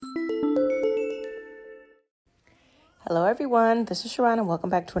Hello, everyone. This is Sharon, and welcome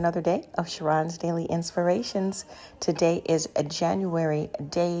back to another day of Sharon's Daily Inspirations. Today is a January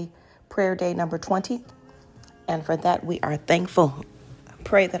prayer day number 20, and for that we are thankful.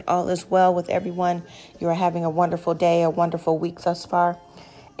 Pray that all is well with everyone. You are having a wonderful day, a wonderful week thus far,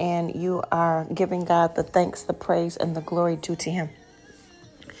 and you are giving God the thanks, the praise, and the glory due to Him.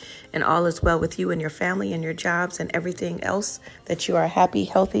 And all is well with you and your family and your jobs and everything else, that you are happy,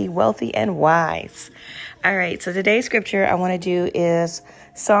 healthy, wealthy, and wise. All right, so today's scripture I want to do is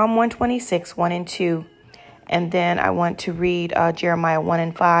Psalm 126, 1 and 2. And then I want to read Jeremiah 1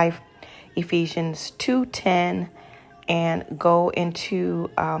 and 5, Ephesians 2:10, and go into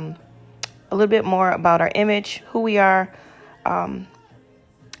a little bit more about our image, who we are,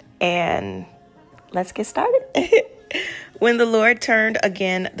 and let's get started. When the Lord turned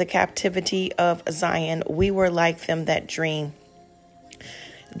again the captivity of Zion, we were like them that dream.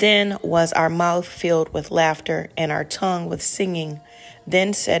 Then was our mouth filled with laughter and our tongue with singing.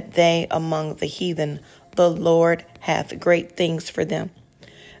 Then said they among the heathen, the Lord hath great things for them.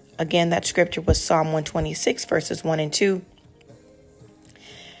 Again, that scripture was Psalm 126, verses 1 and 2.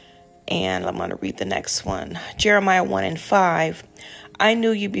 And I'm going to read the next one. Jeremiah 1 and 5. I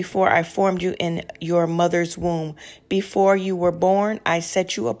knew you before I formed you in your mother's womb. Before you were born, I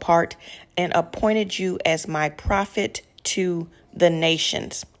set you apart and appointed you as my prophet to the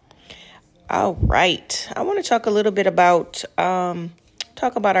nations. All right. I want to talk a little bit about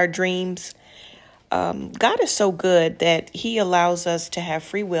our dreams. God is so good that He allows us to have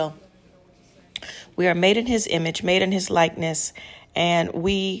free will. We are made in His image, made in His likeness, and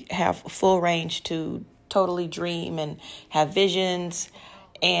we have full range to totally dream and have visions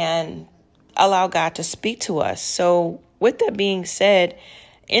and allow God to speak to us. So with that being said,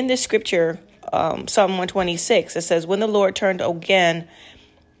 in this scripture, Psalm 126, it says, when the Lord turned again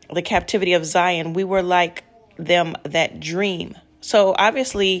the captivity of Zion, we were like them that dream. So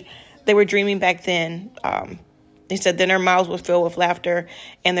obviously they were dreaming back then. They said then their mouths were filled with laughter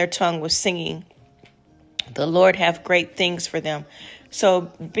and their tongue was singing. The Lord hath great things for them.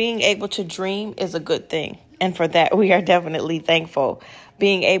 So being able to dream is a good thing. And for that, we are definitely thankful.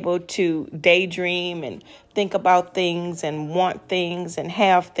 Being able to daydream and think about things and want things and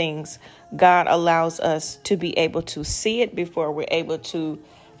have things, God allows us to be able to see it before we're able to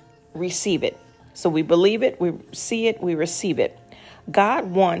receive it. So we believe it, we see it, we receive it.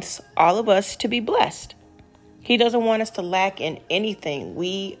 God wants all of us to be blessed. He doesn't want us to lack in anything.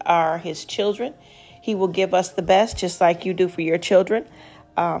 We are His children. He will give us the best, just like you do for your children.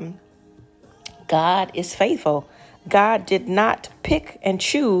 God is faithful. God did not pick and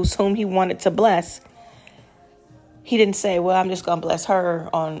choose whom He wanted to bless. He didn't say, well, I'm just going to bless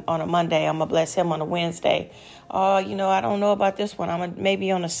her on a Monday. I'm going to bless him on a Wednesday. Oh, I don't know about this one. Maybe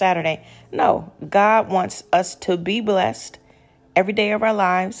on a Saturday. No, God wants us to be blessed every day of our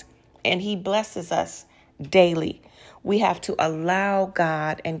lives, and He blesses us daily. We have to allow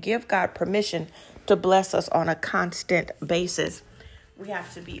God and give God permission to bless us on a constant basis. We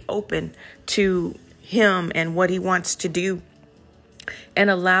have to be open to Him and what He wants to do and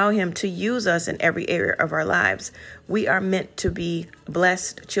allow Him to use us in every area of our lives. We are meant to be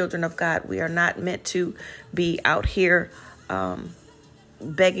blessed children of God. We are not meant to be out here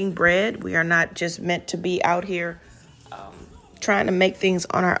begging bread. We are not just meant to be out here trying to make things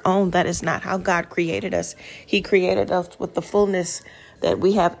on our own. That is not how God created us. He created us with the fullness that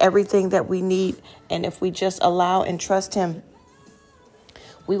we have everything that we need. And if we just allow and trust Him,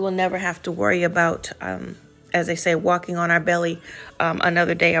 we will never have to worry about, as they say, walking on our belly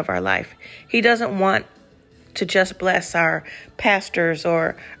another day of our life. He doesn't want to just bless our pastors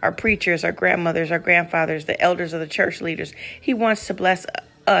or our preachers, our grandmothers, our grandfathers, the elders of the church leaders. He wants to bless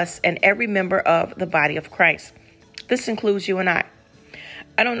us and every member of the body of Christ. This includes you and I.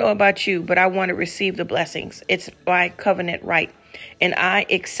 I don't know about you, but I want to receive the blessings. It's my covenant right. And I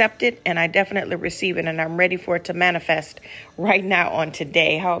accept it, and I definitely receive it, and I'm ready for it to manifest right now on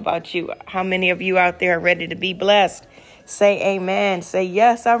today. How about you? How many of you out there are ready to be blessed? Say amen. Say,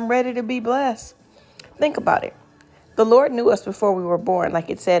 yes, I'm ready to be blessed. Think about it. The Lord knew us before we were born, like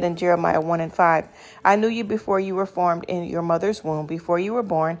it said in Jeremiah 1 and 5. I knew you before you were formed in your mother's womb. Before you were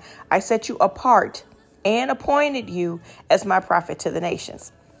born, I set you apart and appointed you as my prophet to the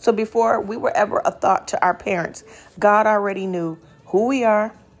nations. So before we were ever a thought to our parents, God already knew who we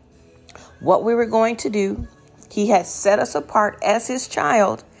are, what we were going to do. He has set us apart as His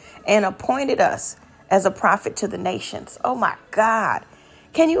child and appointed us as a prophet to the nations. Oh my God.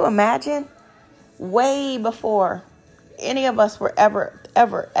 Can you imagine? Way before any of us were ever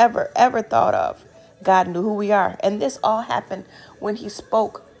thought of, God knew who we are. And this all happened when He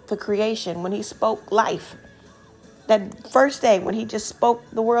spoke the creation, when He spoke life. That first day when he just spoke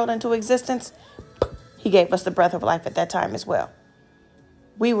the world into existence, he gave us the breath of life at that time as well.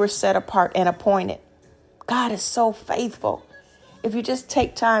 We were set apart and appointed. God is so faithful. If you just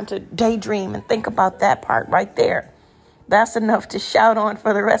take time to daydream and think about that part right there, that's enough to shout on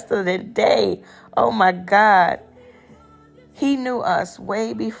for the rest of the day. Oh my God. He knew us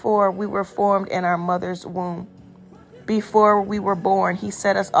way before we were formed in our mother's womb. Before we were born, he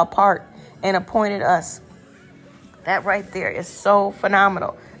set us apart and appointed us. That right there is so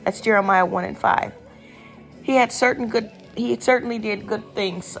phenomenal. That's Jeremiah 1:5. He certainly did good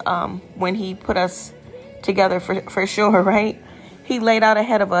things when he put us together for sure, right? He laid out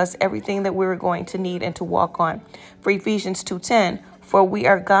ahead of us everything that we were going to need and to walk on. For Ephesians 2:10, for we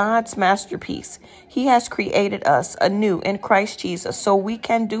are God's masterpiece. He has created us anew in Christ Jesus so we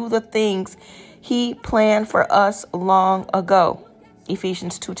can do the things he planned for us long ago.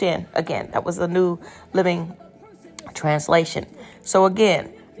 Ephesians 2:10. Again, that was the New Living Translation. So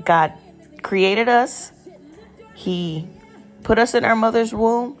again, God created us. He put us in our mother's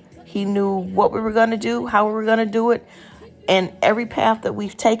womb. He knew what we were going to do, how we were going to do it. And every path that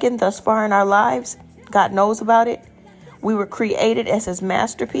we've taken thus far in our lives, God knows about it. We were created as his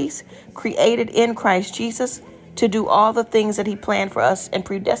masterpiece, created in Christ Jesus to do all the things that he planned for us and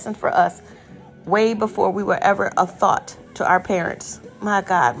predestined for us way before we were ever a thought to our parents. My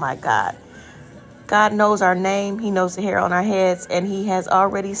God, my God. God knows our name. He knows the hair on our heads, and he has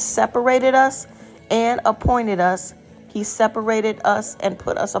already separated us and appointed us. He separated us and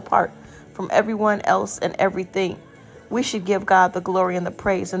put us apart from everyone else and everything. We should give God the glory and the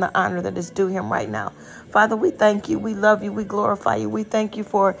praise and the honor that is due him right now. Father, we thank you. We love you. We glorify you. We thank you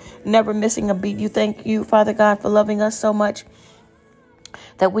for never missing a beat. You thank you, Father God, for loving us so much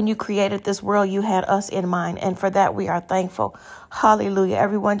that when you created this world, you had us in mind. And for that, we are thankful. Hallelujah.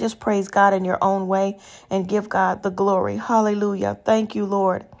 Everyone, just praise God in your own way and give God the glory. Hallelujah. Thank you,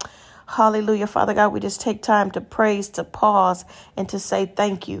 Lord. Hallelujah. Father God, we just take time to praise, to pause, and to say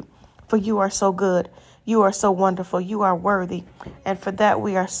thank you, for you are so good. You are so wonderful. You are worthy. And for that,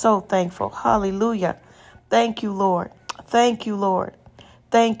 we are so thankful. Hallelujah. Thank you, Lord. Thank you, Lord.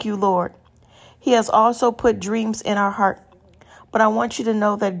 Thank you, Lord. He has also put dreams in our heart. But I want you to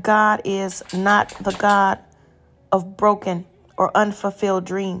know that God is not the God of broken or unfulfilled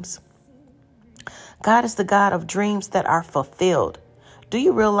dreams. God is the God of dreams that are fulfilled. Do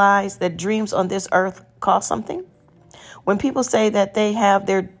you realize that dreams on this earth cost something? When people say that they have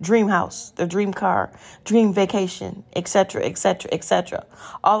their dream house, their dream car, dream vacation, etc., etc., etc.,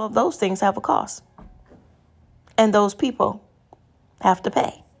 all of those things have a cost. And those people have to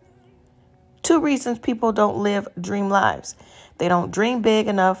pay. 2 reasons people don't live dream lives. They don't dream big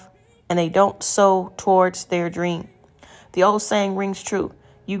enough, and they don't sow towards their dream. The old saying rings true.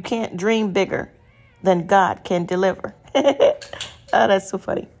 You can't dream bigger than God can deliver. Oh, that's so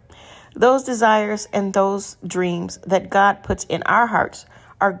funny. Those desires and those dreams that God puts in our hearts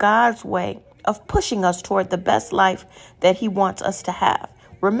are God's way of pushing us toward the best life that he wants us to have.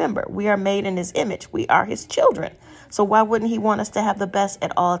 Remember, we are made in his image. We are his children. So why wouldn't he want us to have the best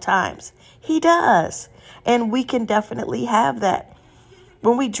at all times? He does. And we can definitely have that.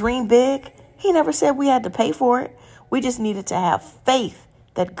 When we dream big, he never said we had to pay for it. We just needed to have faith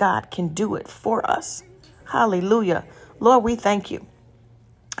that God can do it for us. Hallelujah. Lord, we thank you.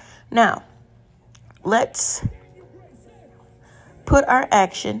 Now, let's put our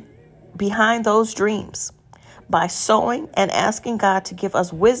action behind those dreams by sowing and asking God to give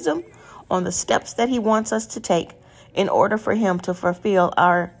us wisdom on the steps that he wants us to take in order for him to fulfill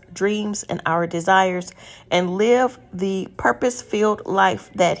our dreams and our desires and live the purpose-filled life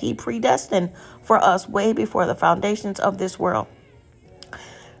that he predestined for us way before the foundations of this world.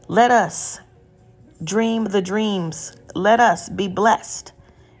 Let us dream the dreams. Let us be blessed.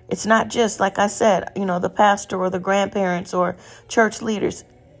 It's not just, like I said, the pastor or the grandparents or church leaders.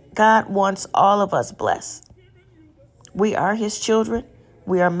 God wants all of us blessed. We are his children.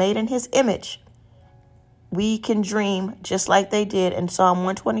 We are made in his image. We can dream just like they did in Psalm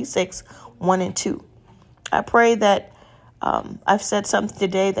 126, 1 and 2. I pray that I've said something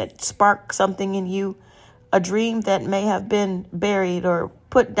today that sparked something in you, a dream that may have been buried or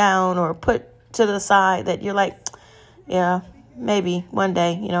put down or put to the side that you're like, yeah, maybe one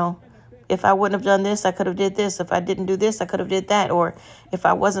day, if I wouldn't have done this, I could have did this. If I didn't do this, I could have did that. Or if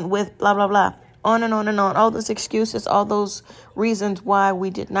I wasn't with blah, blah, blah. On and on and on. All those excuses, all those reasons why we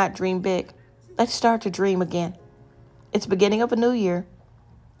did not dream big. Let's start to dream again. It's beginning of a new year,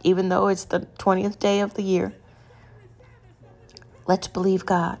 even though it's the 20th day of the year. Let's believe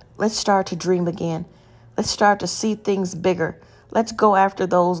God. Let's start to dream again. Let's start to see things bigger. Let's go after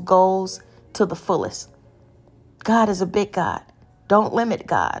those goals to the fullest. God is a big God. Don't limit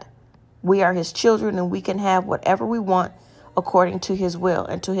God. We are his children and we can have whatever we want according to his will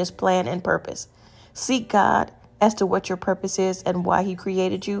and to his plan and purpose. Seek God as to what your purpose is and why he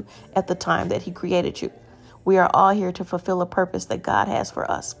created you at the time that he created you. We are all here to fulfill a purpose that God has for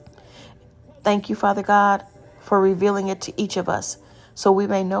us. Thank you, Father God, for revealing it to each of us so we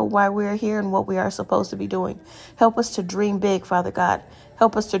may know why we are here and what we are supposed to be doing. Help us to dream big, Father God.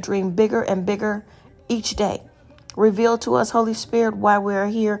 Help us to dream bigger and bigger each day. Reveal to us, Holy Spirit, why we are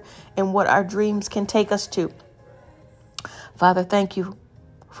here and what our dreams can take us to. Father, thank you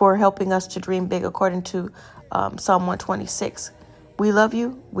for helping us to dream big according to Psalm 126. We love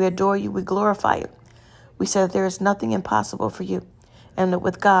you, we adore you, we glorify you. We say that there is nothing impossible for you, and that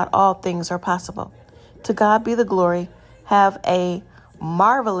with God all things are possible. To God be the glory. Have a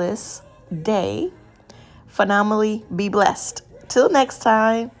marvelous day. Phenomenally be blessed. Till next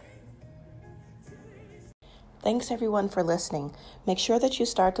time. Thanks everyone for listening. Make sure that you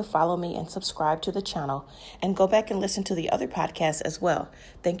start to follow me and subscribe to the channel and go back and listen to the other podcasts as well.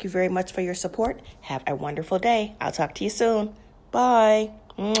 Thank you very much for your support. Have a wonderful day. I'll talk to you soon. Bye.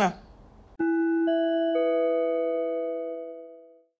 Mwah.